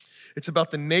 It's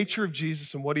about the nature of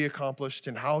Jesus and what he accomplished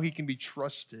and how he can be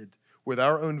trusted with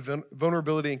our own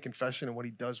vulnerability and confession and what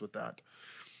he does with that.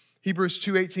 Hebrews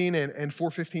 2:18 and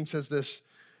 4:15 says this,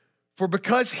 "For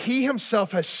because he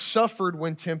himself has suffered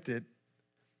when tempted,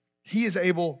 he is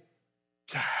able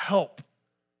to help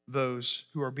those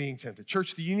who are being tempted."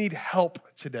 Church, do you need help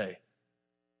today?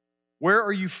 Where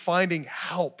are you finding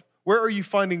help? Where are you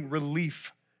finding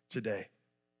relief today?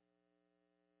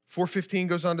 4:15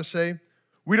 goes on to say,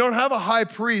 "We don't have a high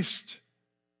priest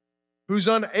who's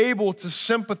unable to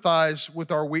sympathize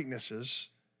with our weaknesses,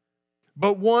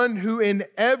 but one who in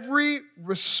every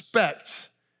respect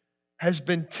has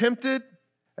been tempted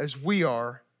as we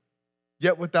are,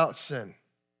 yet without sin."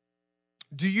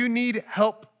 Do you need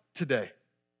help today?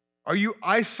 Are you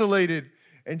isolated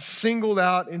and singled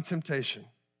out in temptation?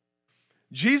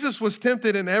 Jesus was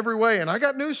tempted in every way, and I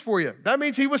got news for you. That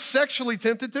means he was sexually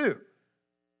tempted too.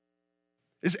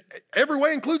 Every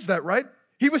way includes that, right?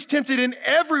 He was tempted in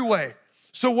every way.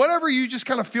 So whatever you just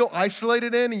kind of feel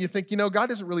isolated in and you think, God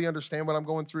doesn't really understand what I'm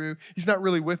going through. He's not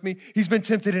really with me. He's been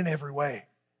tempted in every way.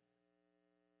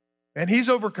 And he's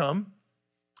overcome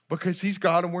because he's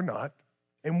God and we're not.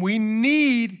 And we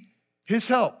need his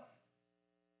help.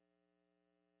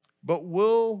 But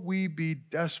will we be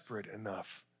desperate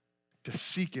enough to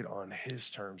seek it on his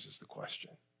terms is the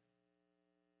question.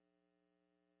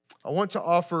 I want to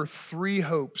offer 3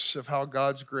 hopes of how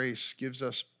God's grace gives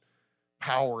us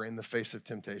power in the face of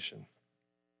temptation.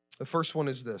 The first one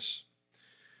is this.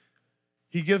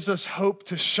 He gives us hope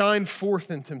to shine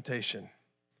forth in temptation.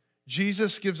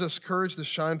 Jesus gives us courage to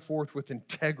shine forth with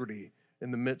integrity in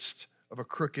the midst of a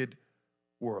crooked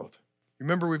world.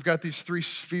 Remember, we've got these 3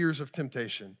 spheres of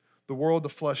temptation: the world, the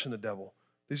flesh, and the devil.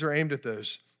 These are aimed at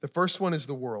those. The first one is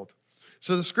the world.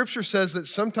 So the scripture says that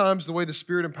sometimes the way the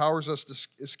Spirit empowers us to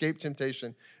escape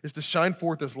temptation is to shine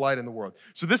forth as light in the world.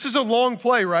 So this is a long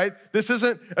play, right? This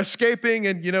isn't escaping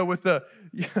and, with the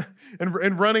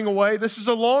and running away. This is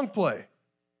a long play.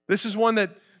 This is one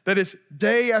that is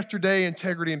day after day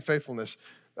integrity and faithfulness.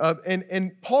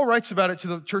 And Paul writes about it to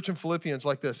the church in Philippians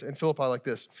like this, in Philippi like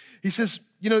this. He says,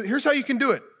 here's how you can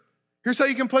do it. Here's how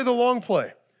you can play the long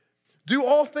play. Do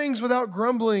all things without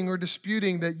grumbling or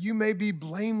disputing, that you may be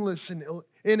blameless and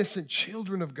innocent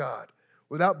children of God,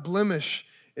 without blemish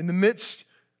in the midst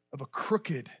of a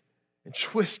crooked and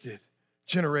twisted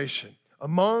generation,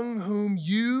 among whom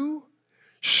you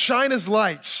shine as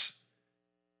lights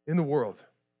in the world,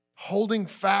 holding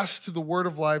fast to the word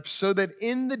of life, so that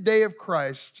in the day of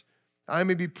Christ I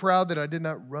may be proud that I did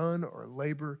not run or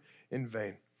labor in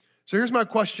vain. So here's my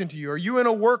question to you. Are you in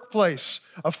a workplace,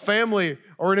 a family,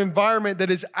 or an environment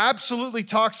that is absolutely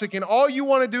toxic and all you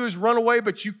want to do is run away,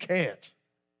 but you can't?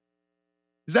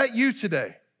 Is that you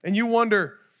today? And you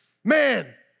wonder, man,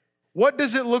 what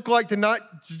does it look like to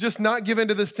just not give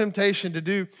into this temptation to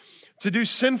do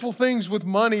sinful things with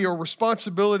money or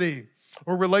responsibility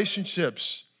or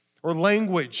relationships or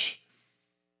language?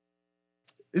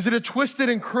 Is it a twisted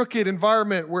and crooked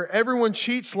environment where everyone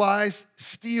cheats, lies,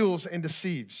 steals, and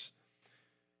deceives?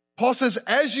 Paul says,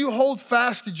 as you hold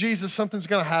fast to Jesus, something's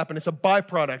going to happen. It's a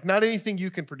byproduct, not anything you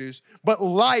can produce, but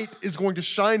light is going to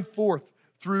shine forth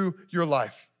through your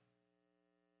life.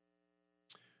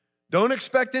 Don't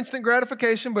expect instant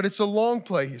gratification, but it's a long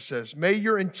play, he says. May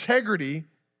your integrity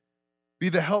be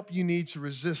the help you need to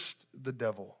resist the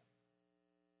devil.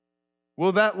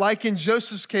 Will that, like in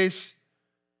Joseph's case,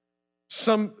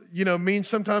 mean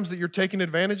sometimes that you're taken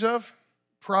advantage of?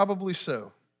 Probably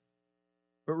so.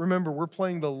 But remember, we're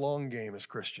playing the long game as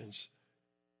Christians.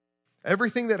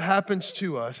 Everything that happens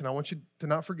to us, and I want you to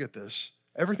not forget this,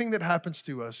 everything that happens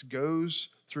to us goes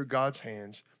through God's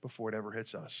hands before it ever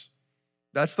hits us.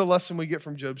 That's the lesson we get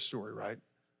from Job's story, right?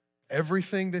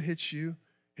 Everything that hits you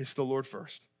hits the Lord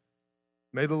first.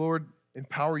 May the Lord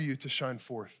empower you to shine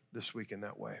forth this week in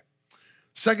that way.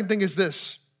 Second thing is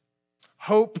this: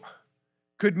 hope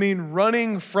could mean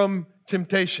running from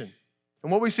temptation.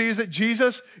 And what we see is that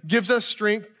Jesus gives us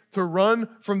strength to run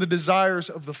from the desires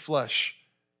of the flesh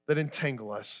that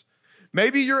entangle us.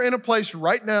 Maybe you're in a place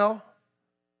right now,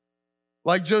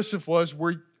 like Joseph was,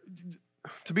 where,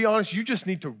 to be honest, you just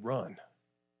need to run.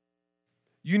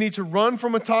 You need to run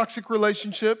from a toxic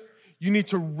relationship. You need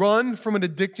to run from an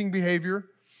addicting behavior.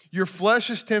 Your flesh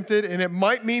is tempted, and it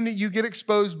might mean that you get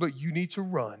exposed, but you need to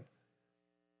run.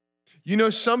 You know,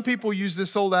 some people use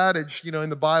this old adage, in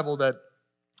the Bible that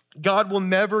God will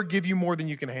never give you more than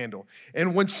you can handle.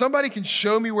 And when somebody can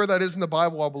show me where that is in the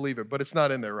Bible, I'll believe it, but it's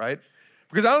not in there, right?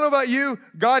 Because I don't know about you,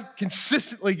 God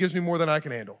consistently gives me more than I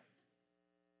can handle.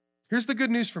 Here's the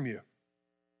good news from you.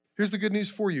 Here's the good news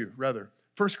for you, rather.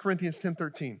 1 Corinthians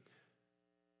 10:13.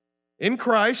 In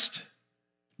Christ,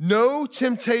 no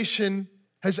temptation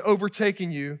has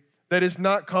overtaken you that is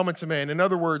not common to man. In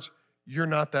other words, you're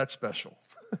not that special.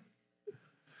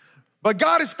 But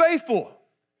God is faithful.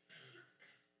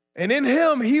 And in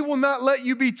him, he will not let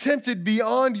you be tempted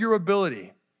beyond your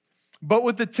ability. But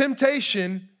with the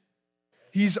temptation,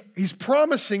 he's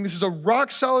promising, this is a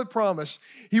rock solid promise,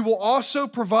 he will also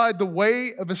provide the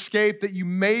way of escape that you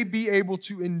may be able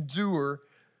to endure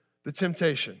the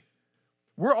temptation.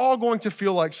 We're all going to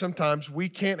feel like sometimes we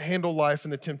can't handle life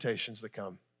and the temptations that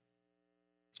come.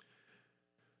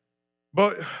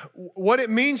 But what it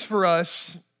means for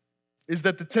us is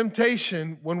that the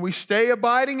temptation, when we stay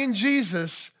abiding in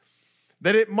Jesus,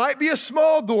 that it might be a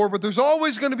small door, but there's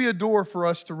always going to be a door for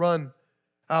us to run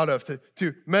out of,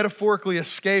 to metaphorically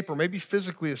escape or maybe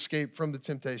physically escape from the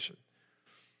temptation.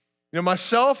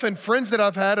 Myself and friends that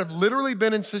I've had have literally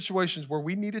been in situations where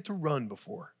we needed to run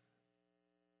before.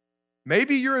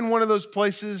 Maybe you're in one of those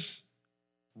places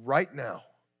right now.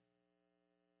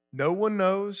 No one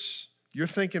knows. You're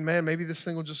thinking, man, maybe this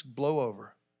thing will just blow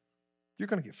over. You're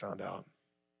going to get found out.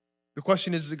 The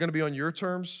question is it going to be on your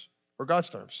terms or God's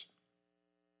terms?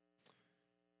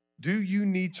 Do you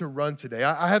need to run today?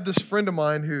 I have this friend of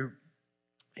mine who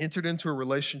entered into a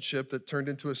relationship that turned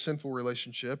into a sinful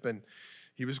relationship, and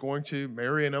he was going to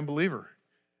marry an unbeliever.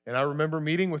 And I remember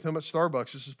meeting with him at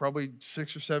Starbucks. This is probably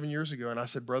 6 or 7 years ago. And I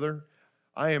said, brother,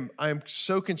 I am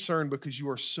so concerned because you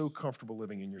are so comfortable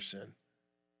living in your sin.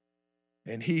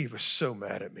 And he was so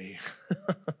mad at me.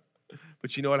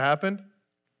 But you know what happened?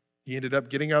 He ended up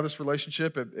getting out of this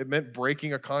relationship. It meant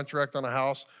breaking a contract on a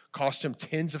house, cost him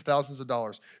tens of thousands of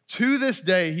dollars. To this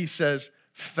day, he says,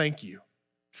 thank you.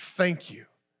 Thank you.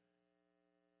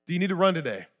 Do you need to run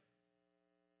today?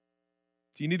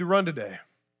 Do you need to run today?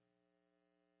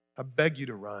 I beg you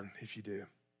to run if you do.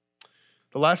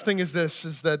 The last thing is this,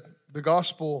 is that the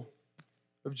gospel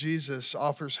of Jesus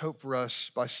offers hope for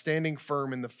us by standing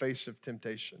firm in the face of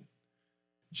temptation.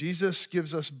 Jesus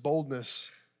gives us boldness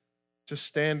to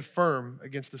stand firm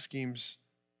against the schemes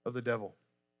of the devil.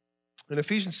 In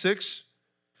Ephesians 6,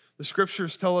 the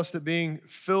scriptures tell us that being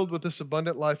filled with this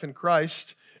abundant life in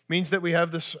Christ means that we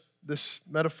have this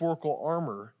metaphorical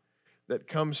armor that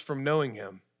comes from knowing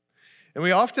him. And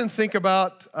we often think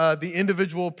about the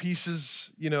individual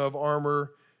pieces, of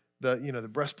armor, the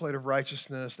breastplate of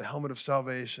righteousness, the helmet of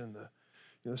salvation,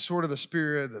 the sword of the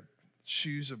Spirit, the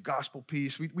shoes of gospel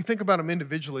peace. We think about them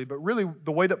individually, but really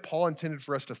the way that Paul intended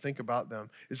for us to think about them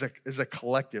is a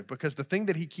collective, because the thing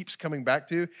that he keeps coming back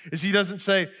to is he doesn't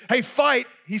say, hey, fight.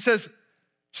 He says,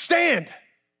 stand.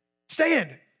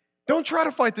 Stand. Don't try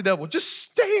to fight the devil. Just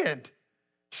stand.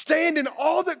 Stand in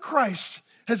all that Christ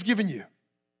has given you.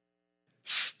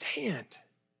 Stand.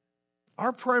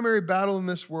 Our primary battle in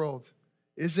this world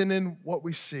isn't in what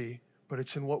we see, but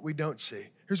it's in what we don't see.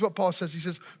 Here's what Paul says. He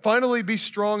says, finally be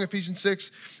strong, Ephesians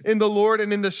 6, in the Lord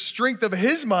and in the strength of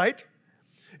his might,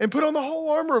 and put on the whole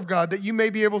armor of God that you may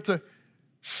be able to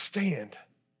stand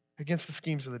against the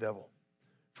schemes of the devil.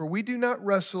 For we do not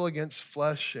wrestle against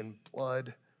flesh and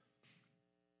blood,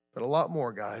 but a lot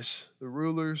more, guys. The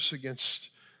rulers against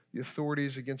the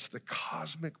authorities, against the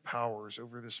cosmic powers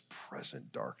over this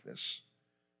present darkness,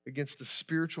 against the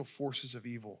spiritual forces of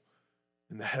evil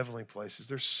in the heavenly places.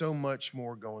 There's so much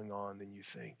more going on than you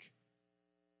think.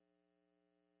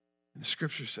 And the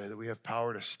scriptures say that we have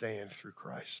power to stand through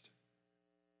Christ.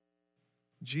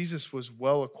 Jesus was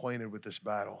well acquainted with this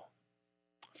battle.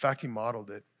 In fact, he modeled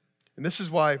it. And this is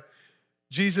why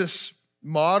Jesus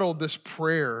modeled this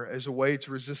prayer as a way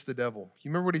to resist the devil. You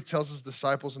remember what he tells his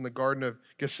disciples in the Garden of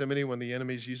Gethsemane when the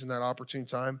enemy's using that opportune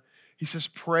time? He says,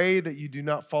 pray that you do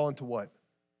not fall into what?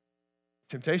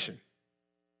 Temptation.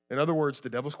 In other words, the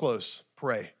devil's close.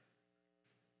 Pray.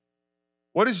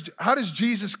 How does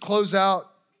Jesus close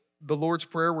out the Lord's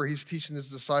Prayer where he's teaching his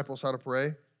disciples how to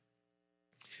pray?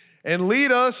 And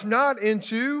lead us not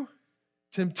into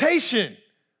temptation,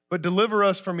 but deliver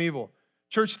us from evil.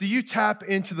 Church, do you tap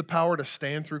into the power to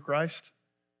stand through Christ?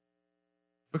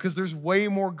 Because there's way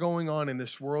more going on in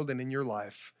this world and in your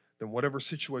life than whatever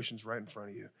situation's right in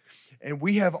front of you. And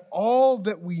we have all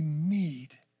that we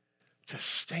need to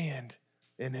stand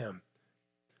in him.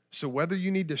 So whether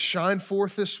you need to shine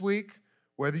forth this week,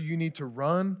 whether you need to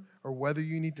run, or whether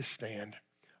you need to stand,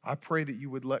 I pray that you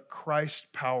would let Christ's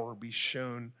power be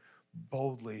shown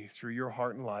boldly through your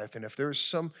heart and life. And if there's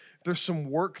some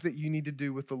work that you need to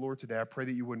do with the Lord today, I pray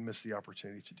that you wouldn't miss the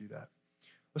opportunity to do that.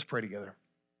 Let's pray together.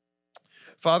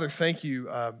 Father, thank you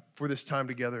for this time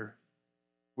together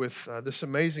with this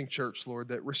amazing church, Lord,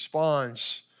 that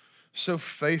responds so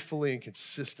faithfully and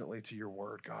consistently to your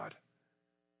word, God.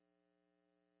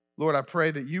 Lord, I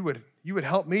pray that you would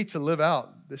help me to live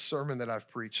out this sermon that I've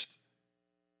preached.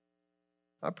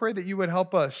 I pray that you would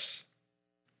help us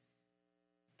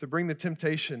to bring the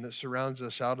temptation that surrounds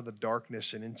us out of the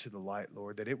darkness and into the light,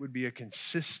 Lord, that it would be a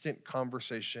consistent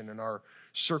conversation in our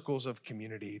circles of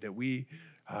community, that we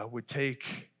would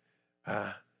take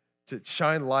to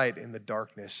shine light in the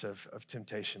darkness of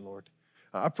temptation, Lord.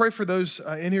 I pray for those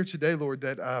in here today, Lord,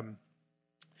 that,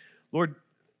 Lord,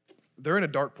 they're in a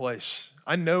dark place.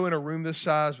 I know in a room this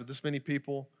size with this many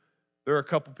people, there are a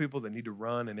couple people that need to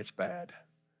run and it's bad.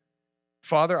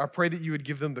 Father, I pray that you would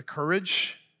give them the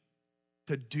courage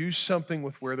to do something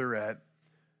with where they're at,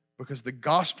 because the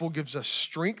gospel gives us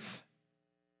strength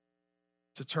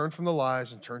to turn from the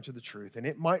lies and turn to the truth. And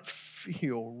it might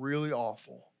feel really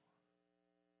awful.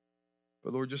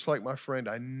 But Lord, just like my friend,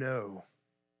 I know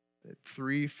that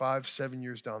 3, 5, 7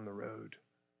 years down the road,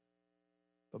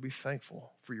 they'll be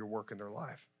thankful for your work in their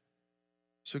life.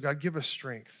 So God, give us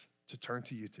strength to turn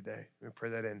to you today. We pray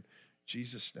that in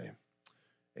Jesus' name.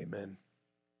 Amen.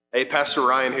 Hey, Pastor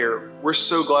Ryan here. We're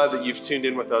so glad that you've tuned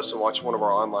in with us and watched one of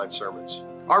our online sermons.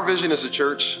 Our vision as a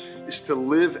church is to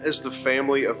live as the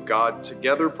family of God,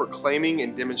 together proclaiming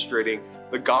and demonstrating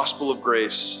the gospel of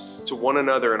grace to one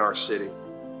another in our city.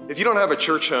 If you don't have a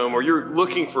church home or you're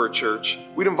looking for a church,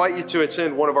 we'd invite you to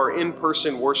attend one of our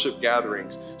in-person worship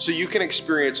gatherings so you can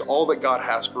experience all that God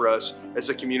has for us as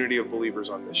a community of believers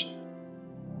on mission.